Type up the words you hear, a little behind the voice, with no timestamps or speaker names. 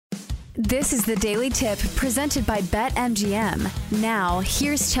This is the Daily Tip presented by BetMGM. Now,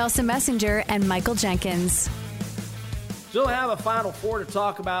 here's Chelsea Messenger and Michael Jenkins. Still have a Final Four to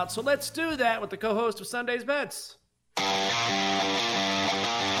talk about, so let's do that with the co-host of Sunday's Bets.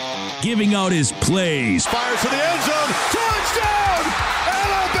 Giving out his plays. Fires to the end zone. Touchdown!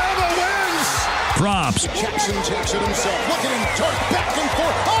 Alabama wins! Props. Jackson takes it himself. Look at him turn back and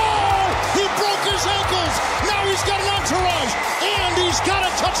forth. Oh! He broke his ankles. Now he's got an entourage. And he's got a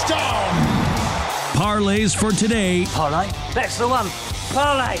touchdown. Parlays for today. Parlay? That's the one.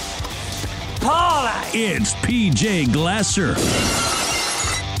 Parlay. Parlay. It's PJ Glasser.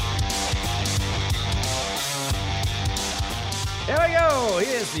 Here we go. He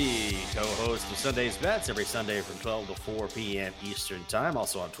is the co-host of Sunday's Bets every Sunday from 12 to 4 p.m. Eastern Time.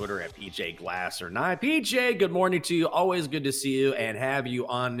 Also on Twitter at PJ Glasser9. PJ, good morning to you. Always good to see you and have you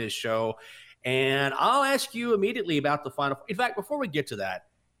on this show. And I'll ask you immediately about the Final Four. In fact, before we get to that,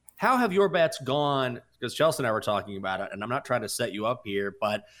 how have your bets gone? Because Chelsea and I were talking about it, and I'm not trying to set you up here,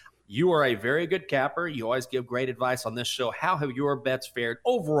 but you are a very good capper. You always give great advice on this show. How have your bets fared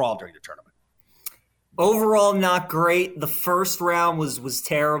overall during the tournament? Overall, not great. The first round was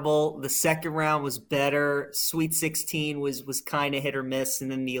terrible. The second round was better. Sweet 16 was kind of hit or miss,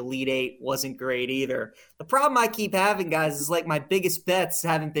 and then the Elite Eight wasn't great either. The problem I keep having, guys, is like my biggest bets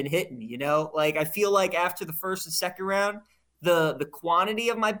haven't been hitting, you know? Like I feel like after the first and second round, the quantity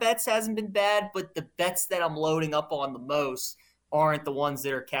of my bets hasn't been bad, but the bets that I'm loading up on the most aren't the ones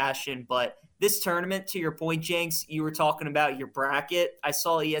that are cashing. But this tournament, to your point, Jenks, you were talking about your bracket. I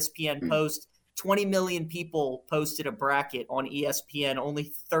saw ESPN post 20 million people posted a bracket on ESPN.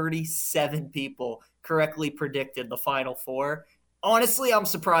 Only 37 people correctly predicted the Final Four. Honestly, I'm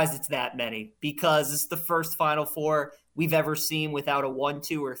surprised it's that many because it's the first Final Four we've ever seen without a 1,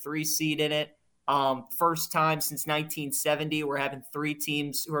 2, or 3 seed in it. First time since 1970, we're having 3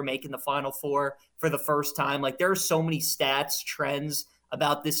 teams who are making the Final Four for the first time. Like, there are so many stats, trends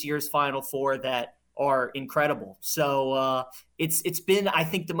about this year's Final Four that are incredible. So it's been, I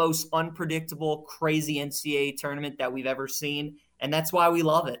think, the most unpredictable, crazy NCAA tournament that we've ever seen. And that's why we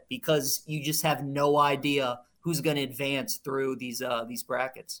love it, because you just have no idea who's going to advance through these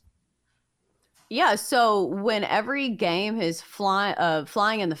brackets. Yeah, so when every game is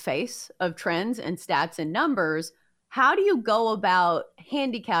flying in the face of trends and stats and numbers, how do you go about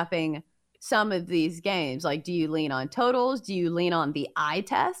handicapping some of these games? Like, do you lean on totals? Do you lean on the eye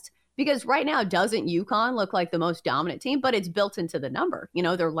test? Because right now, doesn't UConn look like the most dominant team, but it's built into the number. You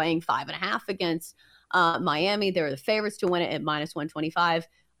know, they're laying 5.5 against Miami. They're the favorites to win it at -125.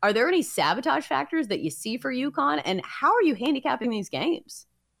 Are there any sabotage factors that you see for UConn? And how are you handicapping these games?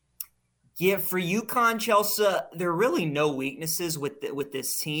 Yeah, for UConn, Chelsea, there are really no weaknesses with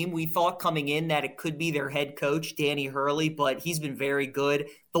this team. We thought coming in that it could be their head coach, Danny Hurley, but he's been very good.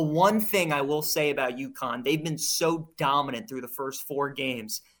 The one thing I will say about UConn, they've been so dominant through the first 4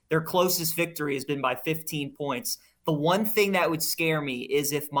 games. Their closest victory has been by 15 points. The one thing that would scare me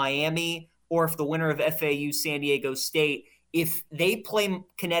is if Miami or if the winner of FAU San Diego State, if they play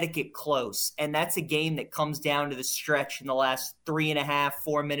Connecticut close, and that's a game that comes down to the stretch in the last 3.5,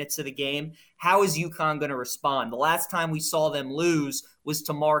 4 minutes of the game, how is UConn going to respond? The last time we saw them lose was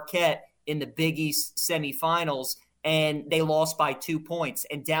to Marquette in the Big East semifinals, and they lost by 2 points.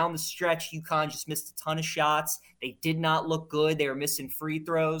 And down the stretch, UConn just missed a ton of shots. They did not look good. They were missing free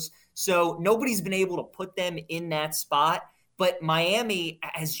throws. So nobody's been able to put them in that spot. But Miami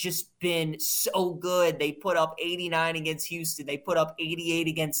has just been so good. They put up 89 against Houston. They put up 88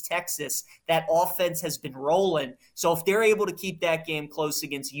 against Texas. That offense has been rolling. So if they're able to keep that game close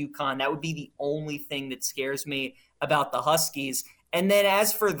against UConn, that would be the only thing that scares me about the Huskies. And then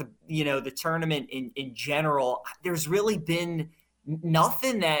as for the tournament in general, there's really been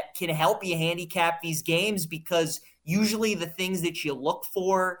nothing that can help you handicap these games, because usually the things that you look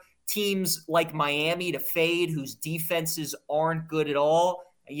for, teams like Miami to fade, whose defenses aren't good at all,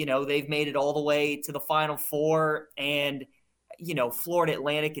 they've made it all the way to the Final Four, and Florida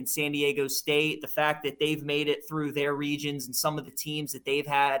Atlantic and San Diego State, the fact that they've made it through their regions and some of the teams that they've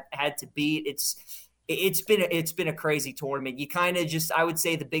had to beat, it's been a crazy tournament. You kind of just, I would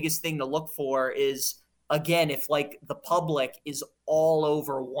say the biggest thing to look for is, again, if like the public is all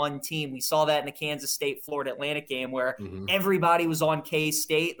over one team. We saw that in the Kansas State Florida Atlantic game where everybody was on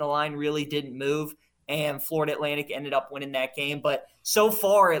K-State. The line really didn't move, and Florida Atlantic ended up winning that game. But so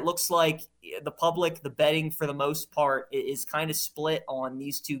far, it looks like the public, the betting for the most part, is kind of split on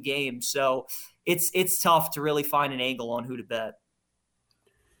these 2 games. So it's tough to really find an angle on who to bet.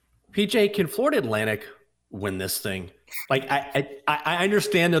 PJ, can Florida Atlantic win this thing? Like, I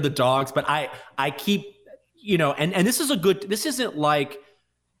understand they're the dogs, but I keep, and this is this isn't like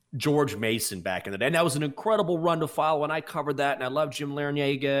George Mason back in the day. And that was an incredible run to follow, and I covered that, and I love Jim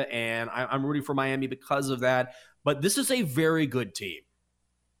Larrañaga, and I'm rooting for Miami because of that. But this is a very good team.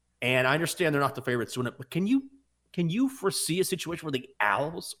 And I understand they're not the favorites to win it, but can you foresee a situation where the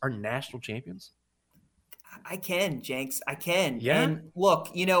Owls are national champions? I can, Jenks. I can. Yeah. And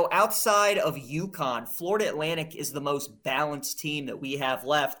look, outside of UConn, Florida Atlantic is the most balanced team that we have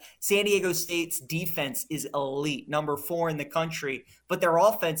left. San Diego State's defense is elite, number 4 in the country, but their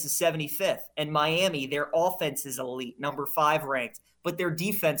offense is 75th. And Miami, their offense is elite, number 5 ranked, but their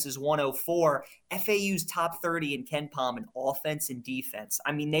defense is 104. FAU's top 30 in KenPom in offense and defense.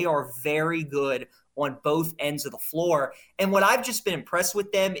 I mean, they are very good on both ends of the floor. And what I've just been impressed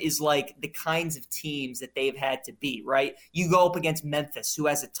with them is like the kinds of teams that they've had to beat, right? You go up against Memphis, who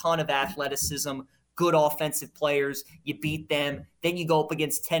has a ton of athleticism, good offensive players. You beat them. Then you go up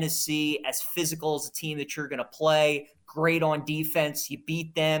against Tennessee, as physical as a team that you're going to play, great on defense. You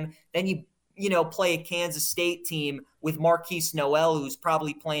beat them. Then you play a Kansas State team with Marquise Noel, who's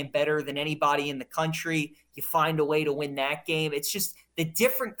probably playing better than anybody in the country. You find a way to win that game. It's just the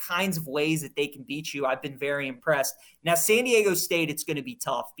different kinds of ways that they can beat you. I've been very impressed. Now, San Diego State, it's going to be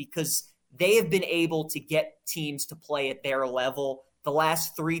tough because they have been able to get teams to play at their level. The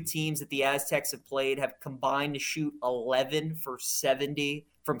last 3 teams that the Aztecs have played have combined to shoot 11 for 70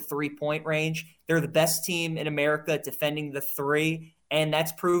 from 3-point range. They're the best team in America at defending the 3. And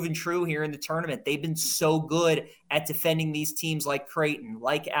that's proven true here in the tournament. They've been so good at defending these teams like Creighton,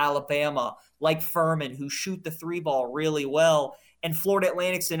 like Alabama, like Furman, who shoot the 3 ball really well. And Florida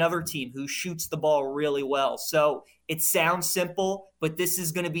Atlantic's another team who shoots the ball really well. So it sounds simple, but this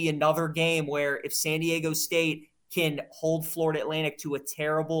is going to be another game where if San Diego State can hold Florida Atlantic to a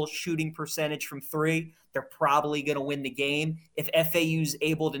terrible shooting percentage from 3, they're probably going to win the game. If FAU's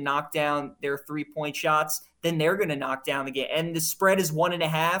able to knock down their 3-point shots, then they're going to knock down the game. And the spread is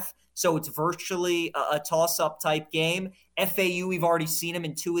 1.5, so it's virtually a toss-up type game. FAU, we've already seen them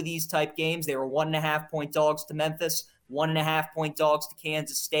in 2 of these type games. They were 1.5-point dogs to Memphis, 1.5-point dogs to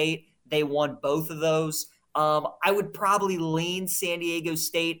Kansas State. They won both of those. I would probably lean San Diego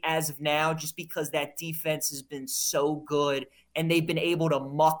State as of now just because that defense has been so good and they've been able to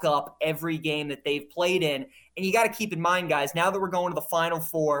muck up every game that they've played in. And you got to keep in mind, guys, now that we're going to the Final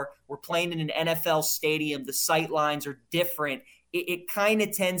Four, we're playing in an NFL stadium, the sight lines are different. It kind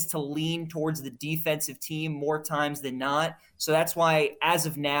of tends to lean towards the defensive team more times than not. So that's why, as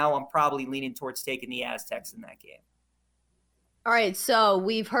of now, I'm probably leaning towards taking the Aztecs in that game. All right, so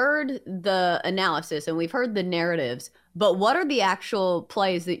we've heard the analysis and we've heard the narratives, but what are the actual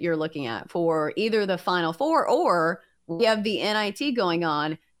plays that you're looking at for either the Final Four or we have the NIT going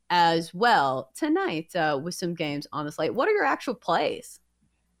on as well tonight with some games on the slate? What are your actual plays?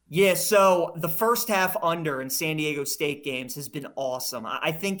 Yeah, so the first half under in San Diego State games has been awesome.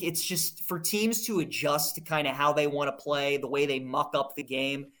 I think it's just for teams to adjust to kind of how they want to play, the way they muck up the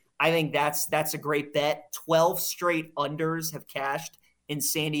game. I think that's a great bet. 12 straight unders have cashed in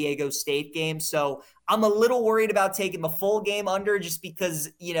San Diego State games. So I'm a little worried about taking the full game under just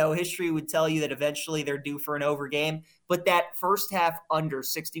because, history would tell you that eventually they're due for an over game. But that first half under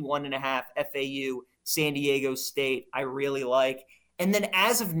 61.5 FAU, San Diego State, I really like. And then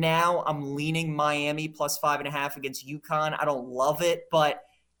as of now, I'm leaning Miami plus 5.5 against UConn. I don't love it, but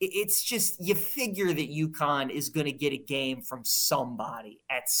it's just you figure that UConn is going to get a game from somebody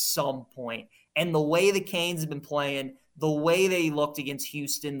at some point. And the way the Canes have been playing, the way they looked against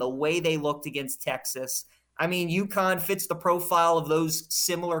Houston, the way they looked against Texas, I mean, UConn fits the profile of those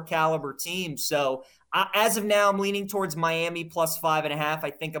similar caliber teams. So as of now, I'm leaning towards Miami plus 5.5. I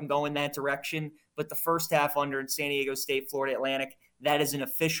think I'm going that direction. But the first half under in San Diego State, Florida Atlantic, that is an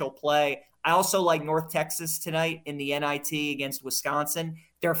official play. I also like North Texas tonight in the NIT against Wisconsin.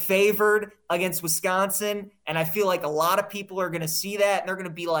 They're favored against Wisconsin, and I feel like a lot of people are going to see that, and they're going to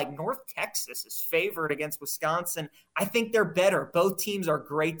be like, North Texas is favored against Wisconsin. I think they're better. Both teams are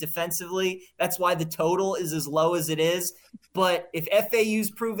great defensively. That's why the total is as low as it is. But if FAU's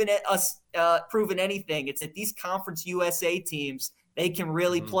proven anything, it's that these Conference USA teams, they can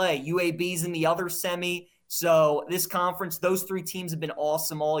really play. UAB's in the other semi. So this conference, those 3 teams have been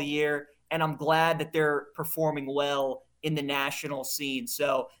awesome all year, and I'm glad that they're performing well in the national scene.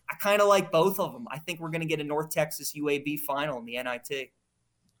 So I kind of like both of them. I think we're going to get a North Texas UAB final in the NIT.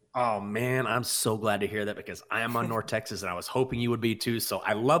 Oh, man, I'm so glad to hear that because I am on North Texas, and I was hoping you would be too. So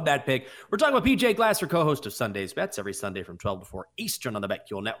I love that pick. We're talking about PJ Glasser, co-host of Sunday's Bets, every Sunday from 12 to 4 Eastern on the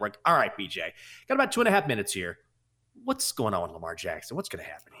BetQL Network. All right, PJ, got about 2.5 minutes here. What's going on with Lamar Jackson? What's going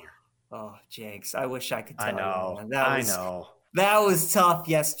to happen here? Oh, Jenks, I wish I could tell you. I know. That was tough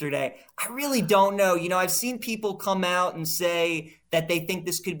yesterday. I really don't know. I've seen people come out and say that they think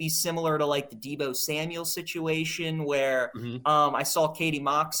this could be similar to like the Deebo Samuel situation where I saw Katie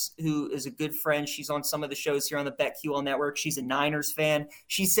Mox, who is a good friend. She's on some of the shows here on the BetQL network. She's a Niners fan.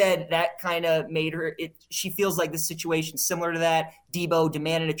 She said that kind of made her she feels like this situation similar to that. Deebo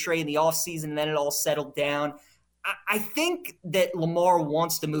demanded a trade in the offseason, and then it all settled down. I think that Lamar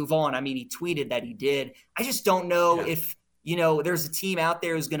wants to move on. I mean, he tweeted that he did. I just don't know if, there's a team out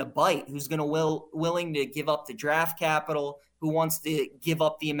there who's going to bite, who's going to willing to give up the draft capital, who wants to give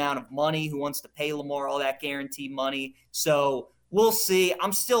up the amount of money, who wants to pay Lamar all that guaranteed money. So we'll see.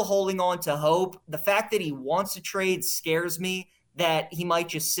 I'm still holding on to hope. The fact that he wants to trade scares me, that he might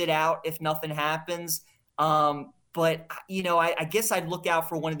just sit out if nothing happens. But, I guess I'd look out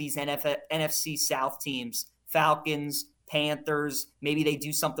for one of these NFC South teams. Falcons, Panthers, maybe they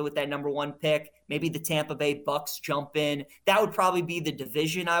do something with that number 1 pick. Maybe the Tampa Bay Bucks jump in. That would probably be the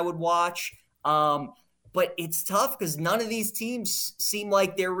division I would watch. But it's tough because none of these teams seem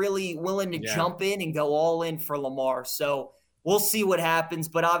like they're really willing to jump in and go all in for Lamar. So we'll see what happens.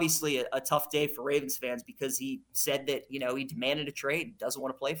 But obviously a tough day for Ravens fans because he said that, he demanded a trade and doesn't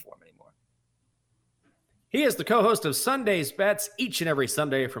want to play for him anymore. He is the co-host of Sunday's Bets each and every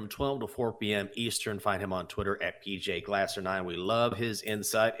Sunday from 12 to 4 p.m. Eastern. Find him on Twitter at PJGlasser9. We love his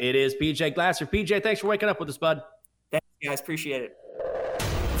insight. It is PJ Glasser. PJ, thanks for waking up with us, bud. Thanks, guys. Appreciate it.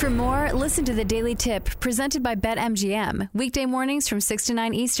 For more, listen to the Daily Tip presented by BetMGM. Weekday mornings from 6 to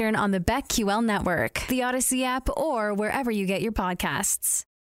 9 Eastern on the BetQL network, the Odyssey app, or wherever you get your podcasts.